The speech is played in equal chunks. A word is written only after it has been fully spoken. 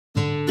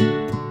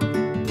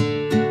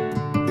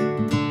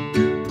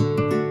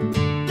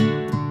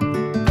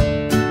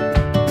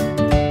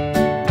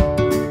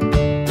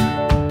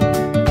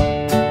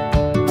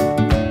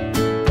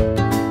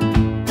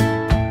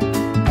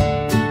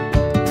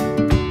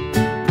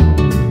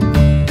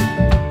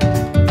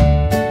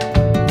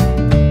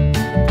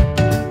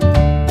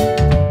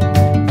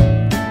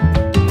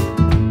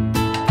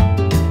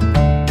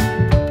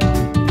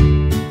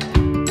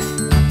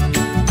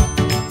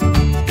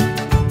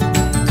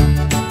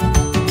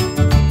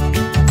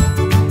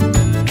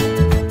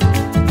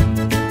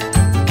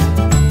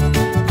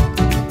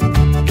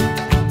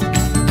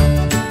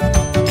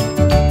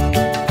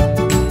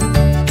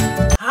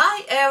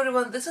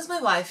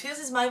wifey. This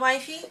is my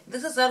wifey.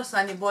 This is our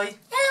sunny boy.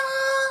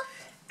 Hello!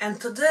 And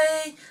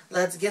today,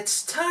 let's get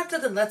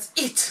started and let's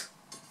eat.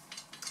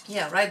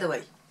 Yeah, right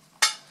away.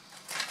 Yeah,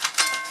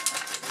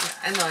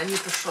 I know, I need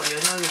to show you.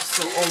 I know you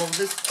saw all of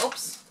this.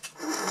 Oops.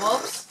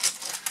 Whoops.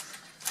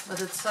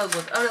 But it's so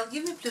good. Ariel,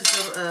 give me please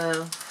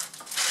your...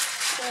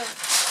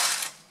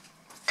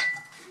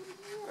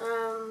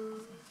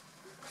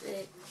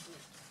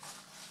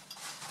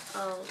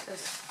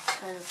 It's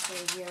kind of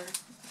play here.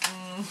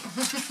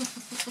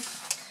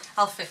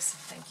 I'll fix it,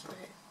 thank you.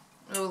 Okay.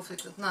 I will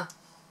fix it. Now,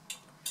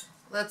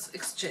 let's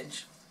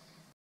exchange.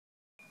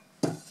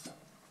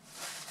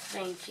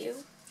 Thank you.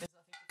 There's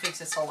nothing to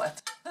fix, it's all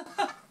wet.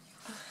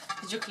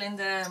 Did you clean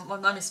the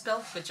what mommy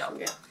spilled? Good job.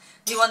 Yeah.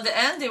 Do you want the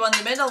end? Do you want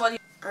the middle? What do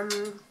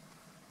you...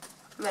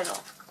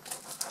 Middle.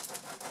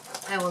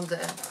 I want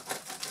the end.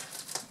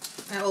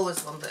 I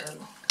always want the end.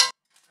 I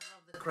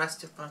love the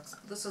crusty parts.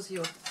 This is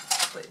your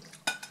plate.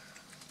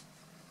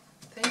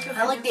 Thank you.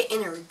 I like the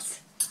innards.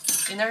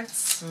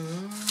 Innards?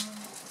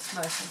 It's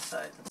nice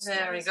inside.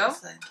 There we go.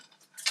 Inside.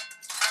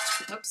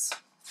 Oops.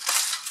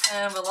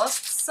 And we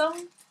lost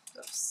some.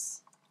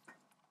 Oops.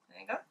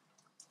 There you go.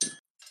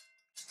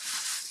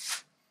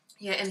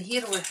 Yeah, and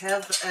here we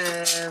have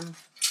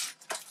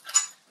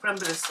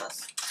cranberry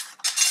sauce.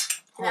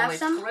 Homemade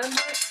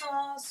cranberry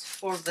sauce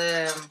for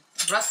the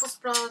Brussels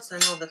sprouts. I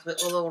know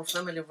that all our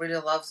family really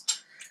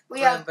loves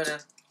cranberry.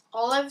 Have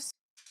olives,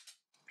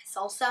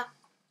 salsa.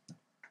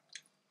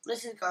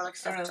 This is garlic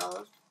stuffed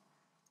olives.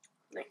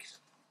 Mix.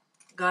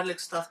 Garlic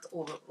stuffed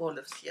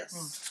olives, yes.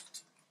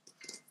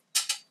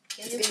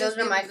 Those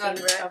are my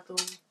favorite.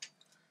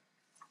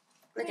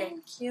 Okay.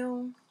 Thank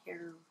you.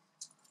 Here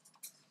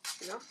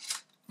you go.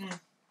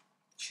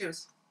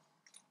 Cheers.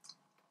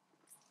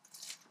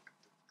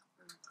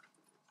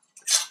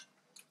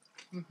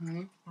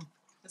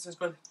 This is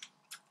good.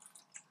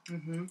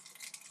 And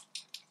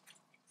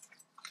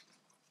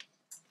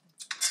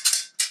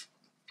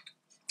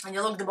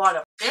you look at the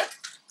bottom. Yeah?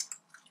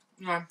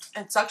 Yeah.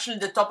 It's actually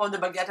the top of the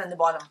baguette and the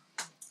bottom.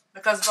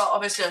 Because, well,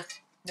 obviously,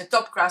 the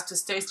top crust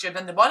is tastier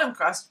than the bottom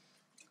crust.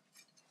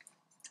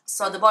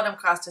 So the bottom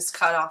crust is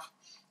cut off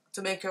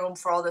to make room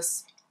for all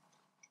this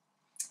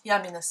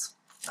yumminess.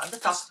 Not the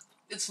top.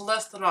 It's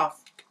less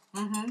rough.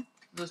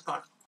 This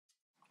part.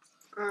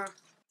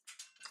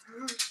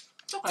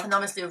 It's okay. And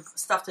obviously, you've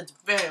stuffed it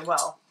very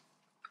well.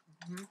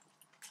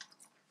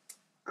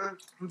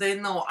 They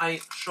know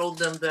I showed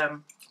them the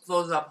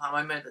close up how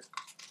I made it.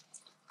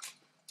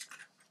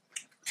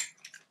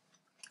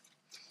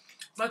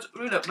 But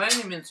really, by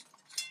any means,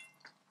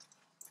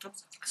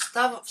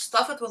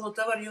 stuff it with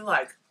whatever you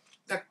like.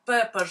 Like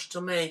peppers,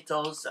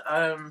 tomatoes,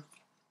 I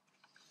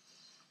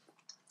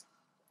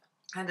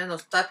don't know,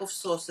 type of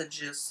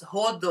sausages,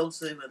 hot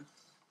dogs even.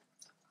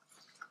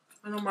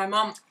 I know my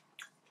mom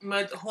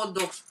made hot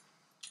dogs,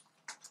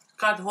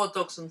 cut hot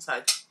dogs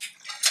inside.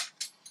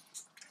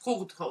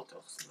 Cooked hot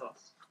dogs though.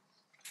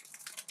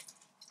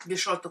 Be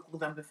sure to cook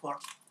them before.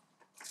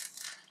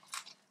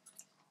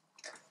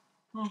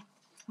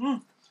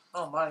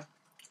 Oh my.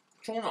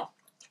 Tuna.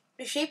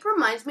 The shape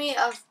reminds me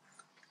of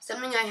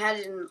something I had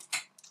in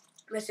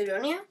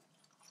Macedonia.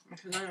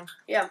 Macedonia?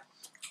 Yeah.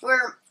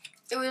 Where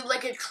it was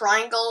like a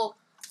triangle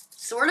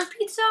sort of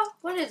pizza?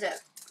 What is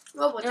it?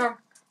 What was it?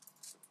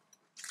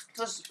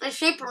 The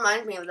shape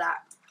reminds me of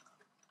that.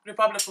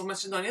 Republic of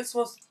Macedonia. It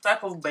was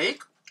type of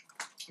bake.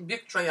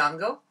 Big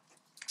triangle.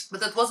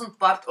 But it wasn't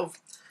part of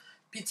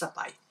pizza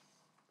pie.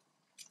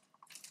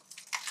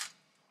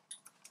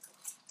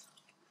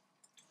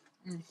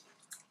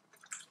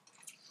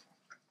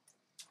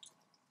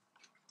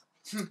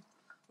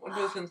 What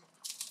do you think?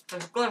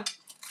 It's good.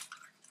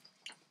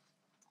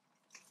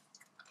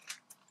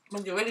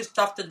 But you really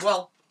stuffed it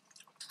well.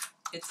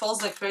 It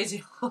falls like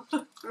crazy.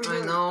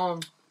 I know.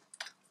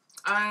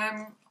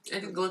 I'm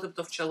adding a little bit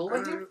of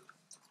chalupa here.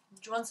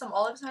 Do you want some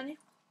olives, honey?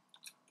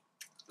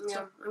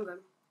 Yeah, I'm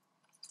good.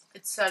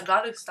 It's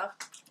garlic stuff.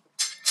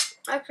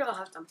 Actually, I'll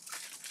have some.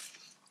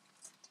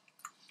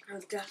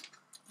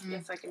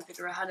 If I can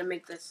figure out how to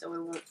make this so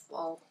it won't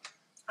fall.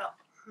 Oh,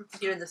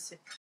 here the soup.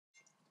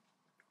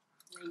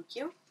 Thank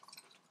you.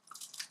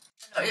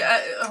 No,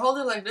 yeah, I hold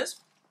it like this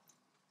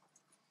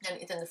and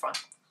eat in the front.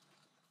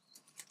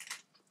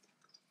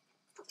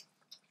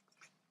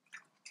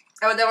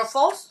 And whatever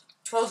falls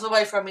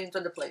away from me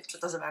into the plate.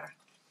 It doesn't matter.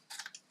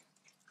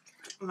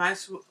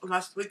 Last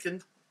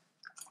weekend,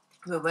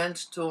 we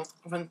went to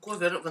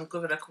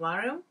Vancouver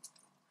Aquarium.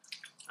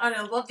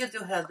 Ariel, what did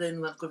you have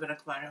in Vancouver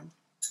Aquarium?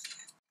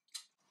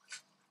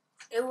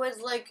 It was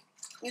like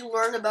you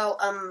learned about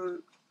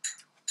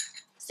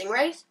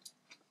stingrays.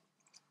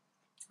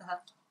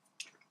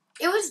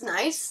 It was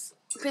nice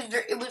because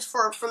it was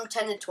from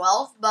 10 to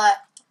 12,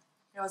 but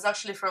it was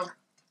actually from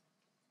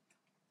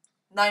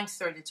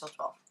 9:30 till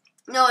 12.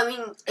 No, I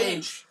mean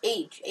age.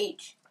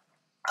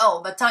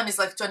 Oh, but time is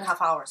like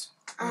 2.5 hours.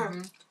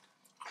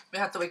 We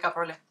had to wake up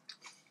early.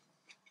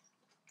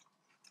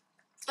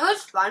 It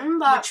was fun,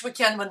 but which we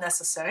can when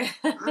necessary.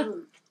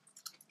 It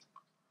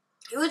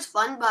was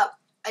fun, but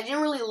I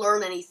didn't really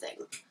learn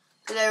anything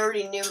because I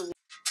already knew.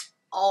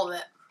 all of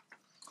it.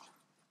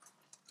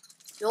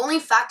 The only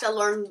fact I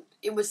learned,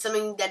 it was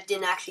something that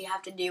didn't actually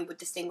have to do with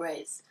the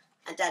stingrays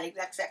at that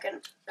exact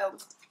second. So.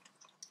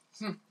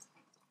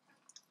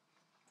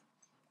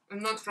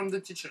 And not from the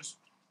teachers.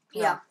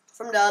 Yeah,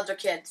 from the other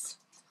kids.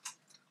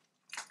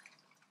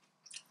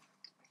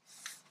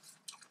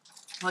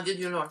 What did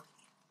you learn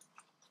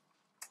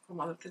from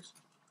other kids?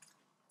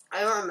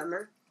 I don't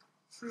remember.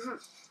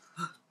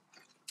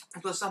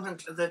 It was something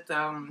that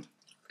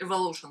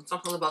evolution,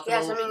 something about Yeah,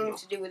 evolution. something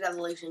to do with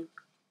evolution.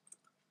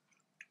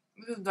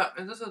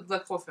 This is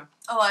black coffee.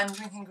 Oh, I'm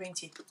drinking green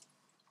tea.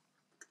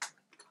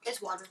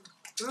 It's water.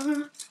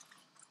 Mm-hmm.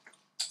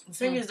 The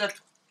thing is that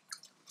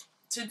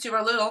since you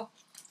were little,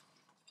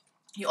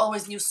 you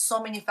always knew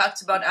so many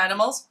facts about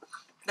animals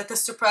that to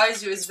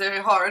surprise you is very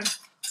hard.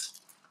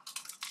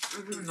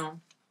 No.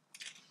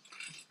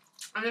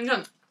 And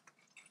again,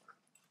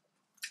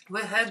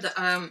 we had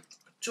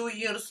 2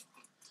 years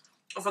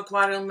of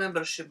aquarium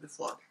membership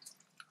before.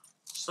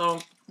 So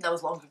That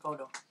was long ago,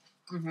 though.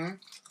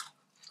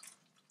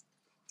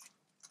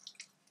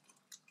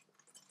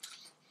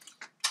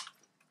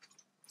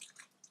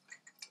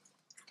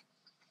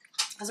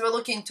 As we're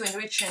looking into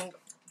enriching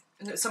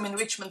some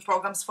enrichment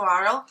programs for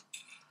RL,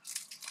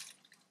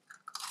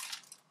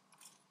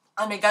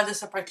 and we got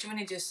this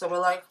opportunity, so we're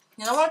like,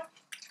 you know what?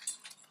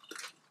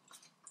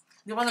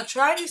 You want to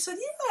try it? He said,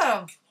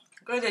 yeah,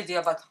 great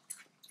idea, but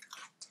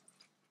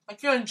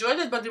like you enjoyed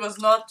it, but it was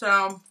not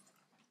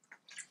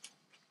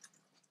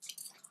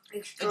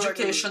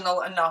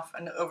educational enough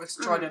and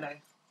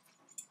extraordinary.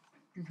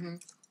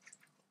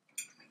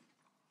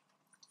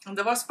 And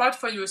the worst part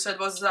for you, said,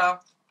 was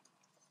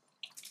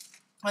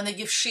when they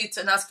give sheets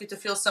and ask you to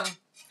fill some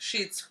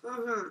sheets,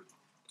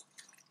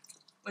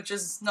 which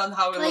is not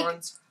how it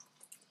learns.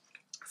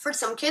 For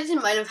some kids,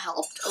 it might have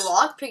helped a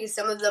lot because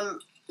some of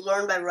them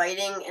learn by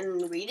writing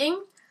and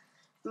reading.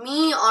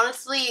 Me,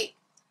 honestly,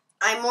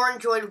 I more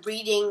enjoyed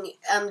reading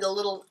the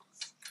little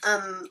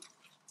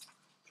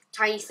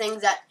tiny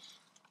things that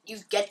you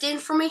get the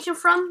information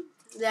from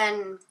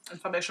than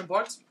Information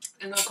boards?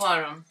 In the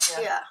aquarium.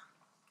 Yeah.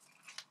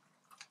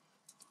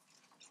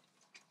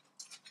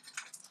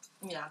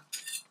 Yeah.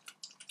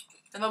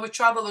 And when we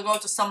travel, we go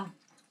to some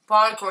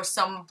park or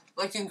some,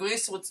 like in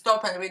Greece, we'd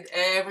stop and read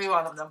every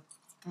one of them.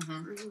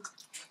 And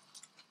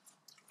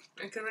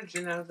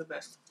Regina is the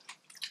best.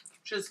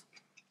 She's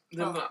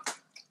the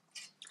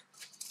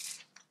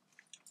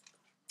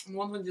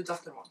one we did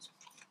afterwards.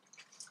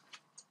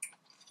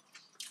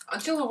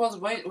 Until we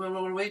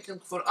were waiting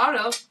for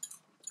Ariel,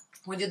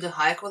 we did the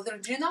hike with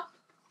Regina.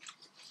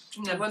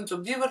 We went to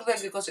Beaver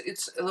Lake because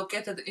it's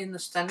located in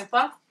Stanley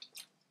Park.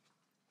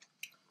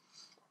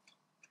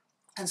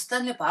 And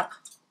Stanley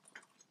Park,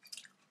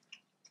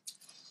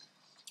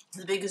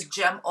 the biggest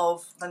gem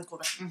of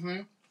Vancouver.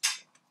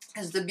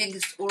 It's the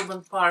biggest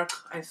urban park,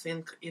 I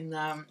think, in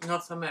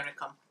North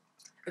America.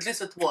 At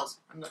least it was.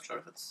 I'm not sure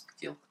if it's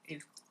still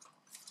is.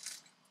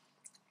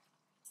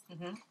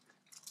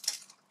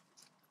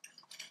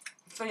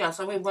 So yeah,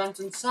 so we went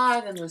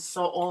inside and we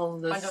saw all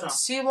this. Went on the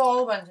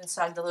seawall, went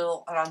inside the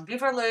little, around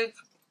Beaver Lake,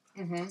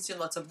 see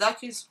lots of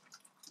duckies.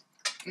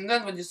 And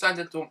then we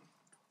decided to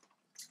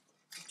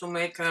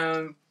make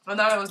When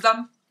I was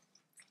done,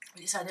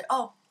 we decided,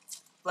 oh,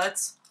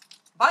 let's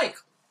bike.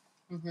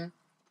 we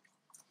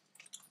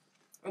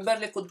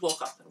barely could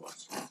walk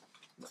afterwards.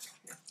 But,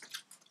 yeah.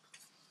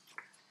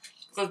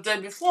 Because the day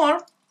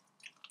before,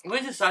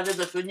 we decided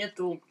that we need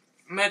to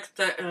make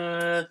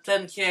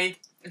 10K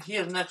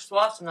here next to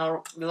us in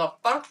our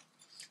beloved park.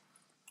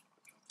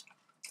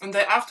 And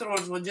then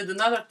afterwards, we did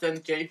another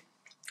 10K.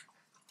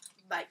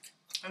 bike.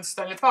 In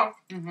Stanley Park,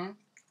 on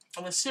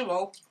the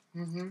seawall.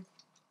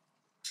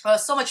 It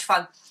was so much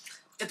fun.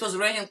 It was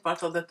raining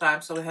part of the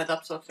time, so we had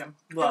absolutely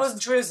It blast.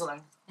 was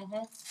drizzling.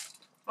 It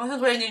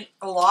wasn't raining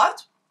a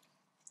lot,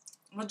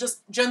 but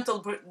just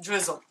gentle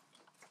drizzle.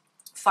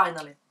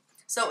 Finally,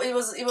 so it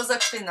was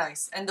actually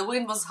nice, and the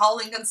wind was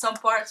howling in some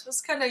parts. It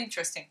was kind of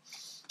interesting.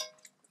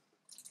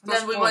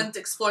 Then we went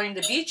exploring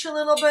the beach a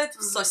little bit.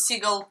 Saw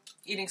seagull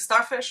eating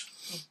starfish.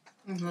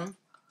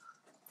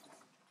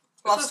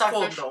 Love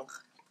starfish. Cold,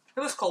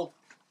 It was cold,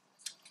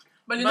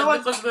 but you but know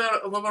what? because we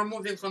were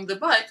moving from the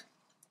bike,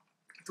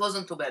 it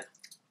wasn't too bad.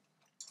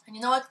 And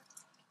you know what?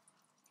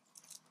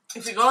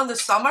 If you go in the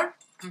summer,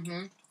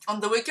 on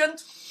the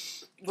weekend,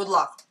 good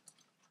luck.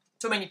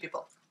 Too many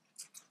people.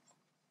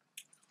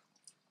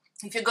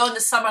 If you go in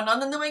the summer,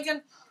 not in the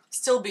weekend,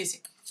 still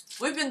busy.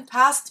 We've been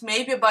passed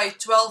maybe by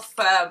 12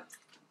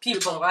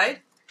 people,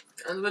 right?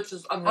 And which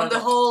is On the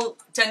whole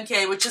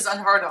 10K, which is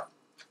unheard of.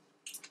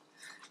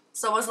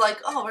 So I was like,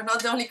 oh, we're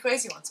not the only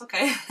crazy ones.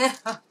 Okay.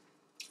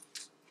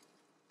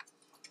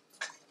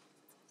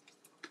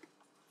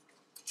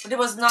 But it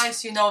was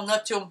nice, you know,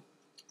 not to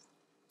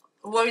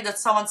worry that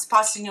someone's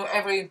passing you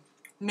every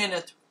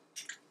minute.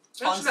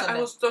 Actually,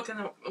 I was talking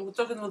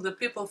with the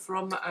people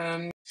from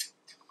the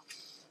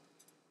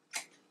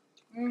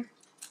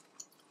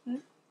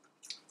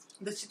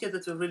city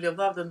that we really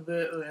loved, and we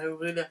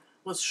really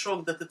was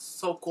shocked that it's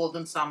so cold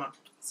in summer.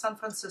 San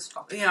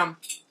Francisco. Yeah,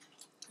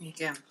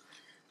 Again,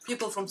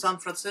 people from San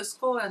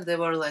Francisco, and they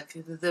were like,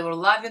 they were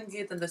loving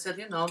it, and they said,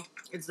 you know,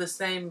 it's the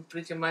same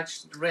pretty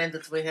much rent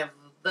that we have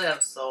there,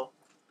 so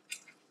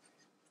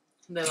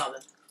they love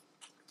it.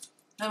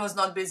 I was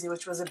not busy,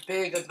 which was a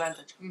big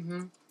advantage.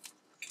 Mm-hmm.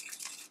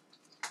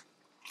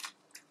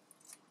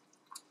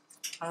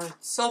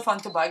 It's so fun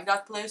to bike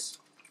that place.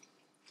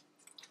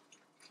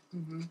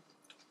 Mm-hmm.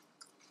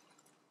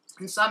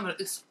 In summer,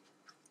 it's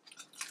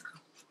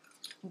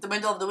In the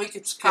middle of the week,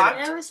 it's Scary. packed.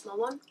 Can I have a small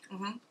one?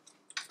 Mm-hmm.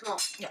 Oh.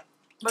 Yeah.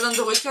 But on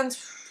the weekend,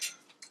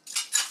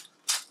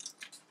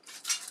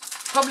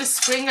 probably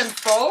spring and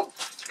fall,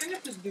 Can you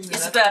please give me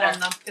it's that better. one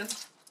napkin?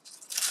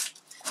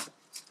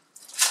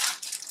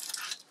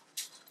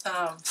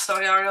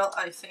 Sorry, Ariel,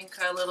 I think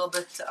I a little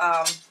bit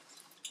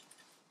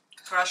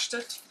crushed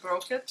it,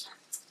 broke it.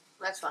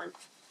 That's fine.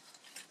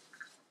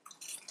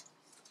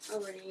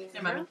 Already.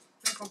 Yeah, mommy.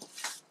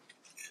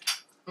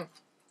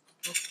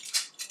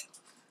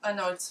 I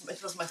know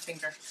it was my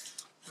finger.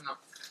 No.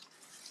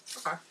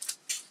 Okay.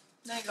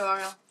 There you go,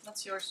 Ariel.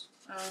 That's yours.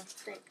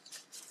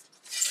 Thanks.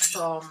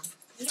 So,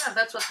 yeah,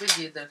 that's what we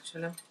did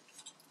actually.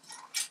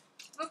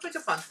 It was pretty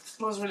fun.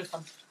 It was really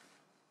fun.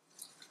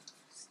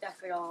 Stuff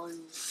it all in.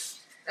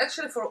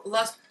 Actually, for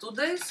last 2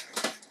 days,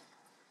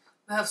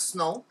 we have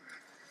snow.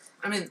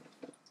 I mean,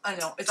 I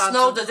know. It Tons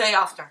snowed of- the day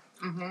after.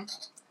 mm-hmm.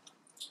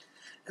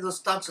 It was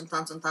tons and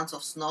tons and tons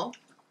of snow.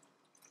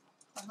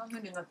 Well, not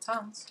maybe not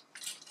tons.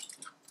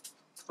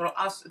 For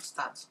us, it's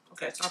tons.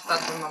 Okay, it's not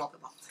tons for normal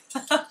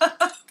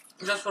people.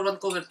 Just for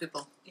Vancouver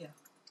people.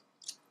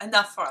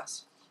 Enough for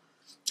us.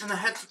 And I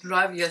had to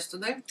drive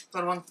yesterday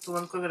to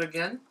Vancouver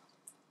again.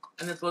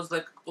 And it was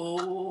like,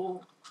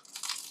 oh.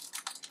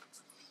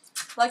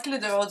 Luckily,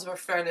 the roads were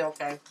fairly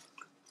okay.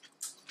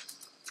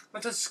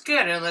 But it's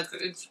scary, like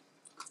it's,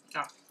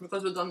 yeah,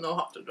 because we don't know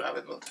how to drive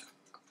it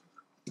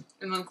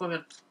in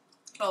Vancouver.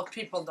 Well,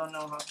 people don't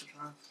know how to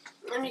drive.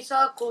 And we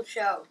saw a cool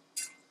show.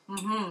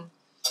 Mm-hmm.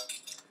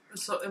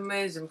 It's an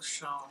amazing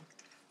show.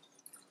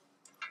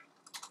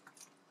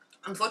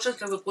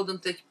 Unfortunately, we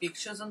couldn't take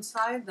pictures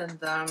inside, and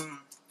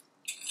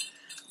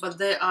but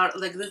they are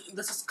like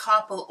this is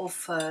couple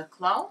of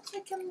clowns, I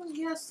can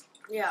guess,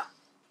 Yeah.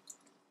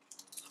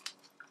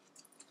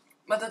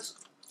 but it's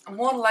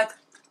more like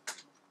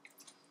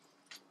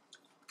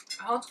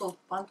how it's called,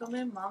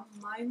 pantomime,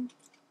 mime,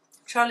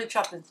 Charlie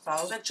Chaplin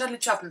style. like Charlie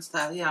Chaplin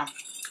style, yeah,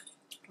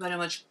 very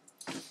much.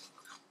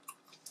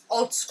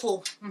 Old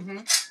school. Mm-hmm.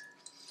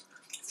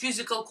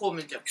 Physical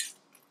comedy.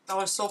 That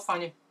was so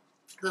funny.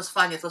 It was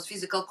funny. It was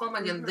physical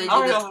comedy, and they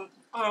did it.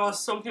 I was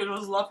so cute. I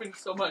was laughing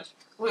so much.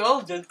 We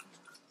all did.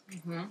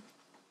 Mm-hmm.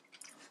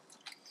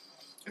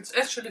 It's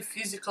actually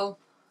physical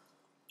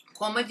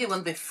comedy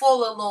when they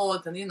fall a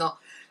lot, and you know,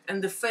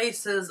 and the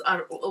faces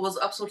was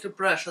absolutely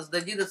precious.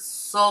 They did it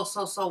so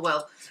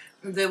well.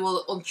 They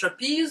were on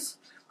trapeze.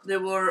 They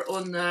were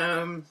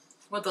on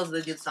what else?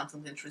 They did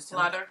something interesting.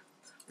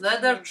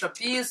 Ladder,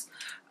 trapeze,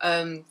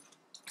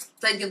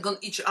 standing on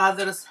each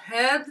other's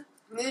head.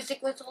 Music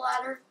with the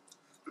ladder.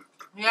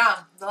 Yeah,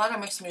 the ladder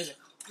makes music.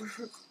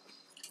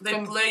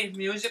 They play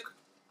music.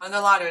 On the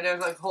ladder, there's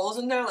like holes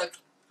in there, like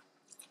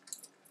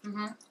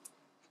Mm-hmm.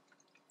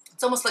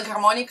 it's almost like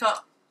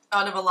harmonica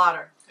out of a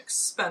ladder,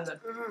 expanded.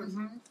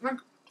 Mm-hmm. Mm-hmm.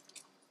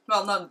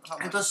 Well, not It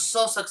harmonica. was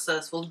so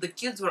successful. The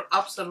kids were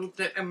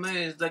absolutely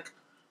amazed. Like,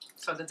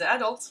 So did the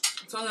adults.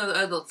 so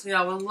the adults,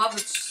 yeah, we loved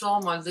it so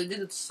much. They did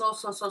it so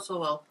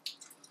well.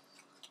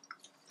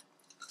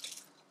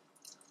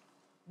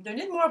 Do you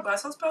need more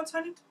Brussels sprouts,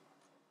 honey?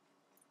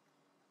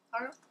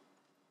 A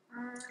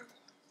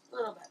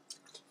little bit.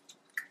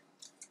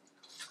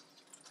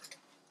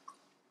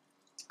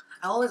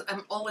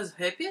 I'm always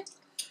happy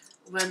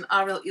when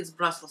Ariel eats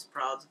Brussels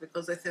sprouts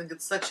because I think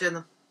it's such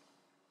an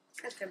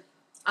That's good.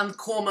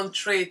 uncommon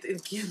trait in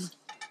kids.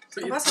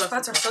 To eat Brussels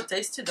sprouts are so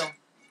tasty, though.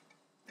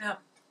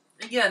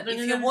 Again, Do if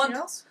need you anything want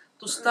else?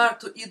 to start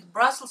to eat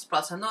Brussels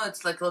sprouts, I know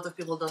it's like a lot of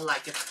people don't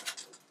like it.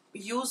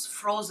 Use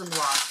frozen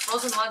ones.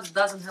 Frozen ones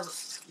doesn't have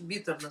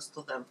bitterness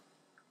to them.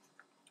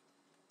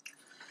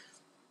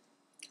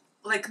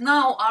 Like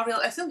now, Ariel,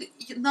 I think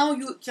now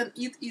you can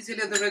eat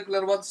easily the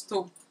regular ones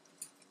too.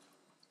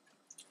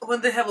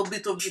 When they have a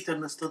bit of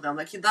bitterness to them,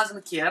 like he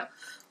doesn't care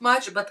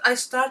much. But I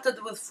started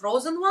with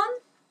frozen one,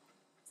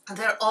 and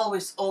they're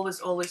always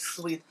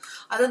sweet.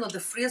 I don't know. The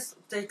freeze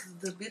takes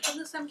the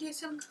bitterness, I'm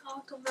guessing,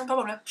 out of them.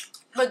 Probably.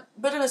 But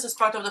bitterness is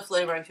part of the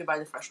flavor if you buy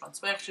the fresh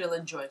ones. We actually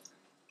enjoy it.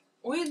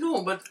 We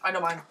do, but I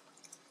don't mind.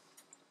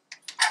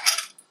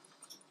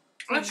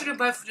 I actually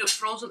buy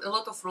a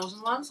lot of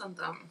frozen ones,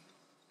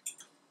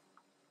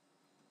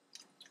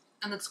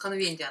 and it's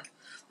convenient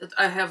that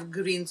I have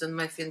greens in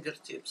my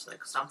fingertips,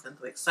 like something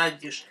like side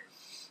dish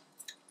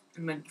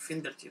in my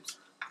fingertips.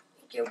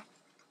 Thank you.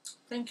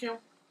 Thank you.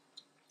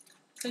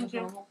 Thank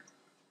you.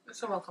 You're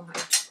so welcome, honey.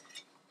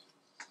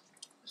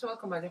 You're so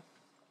welcome, buddy.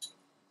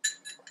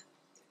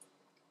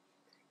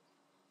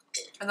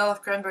 And I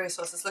love cranberry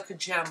sauce. It's like a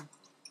jam.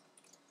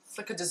 It's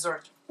like a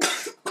dessert. You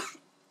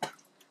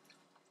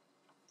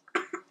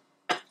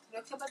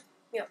okay, bud?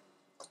 Yeah.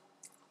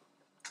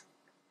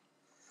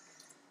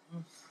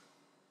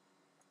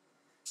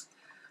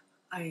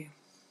 I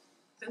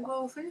think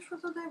we'll finish for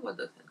today. What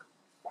do you think?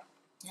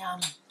 Yeah,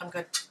 I'm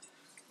good.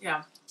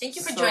 Yeah. Thank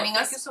you for joining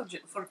us. Thank you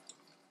for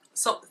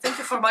Thank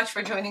you for much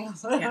for joining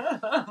us.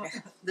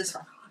 this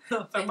one.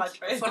 For much,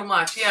 right? For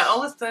much, yeah.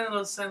 Always telling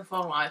us same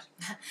for much.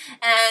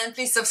 And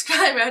please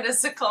subscribe, write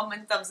us a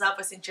comment, thumbs up,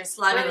 us interest,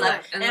 love and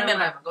love. And And remember,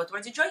 remember, go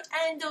towards your joy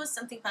and do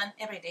something fun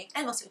every day.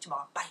 And we'll see you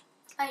tomorrow. Bye.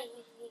 Bye.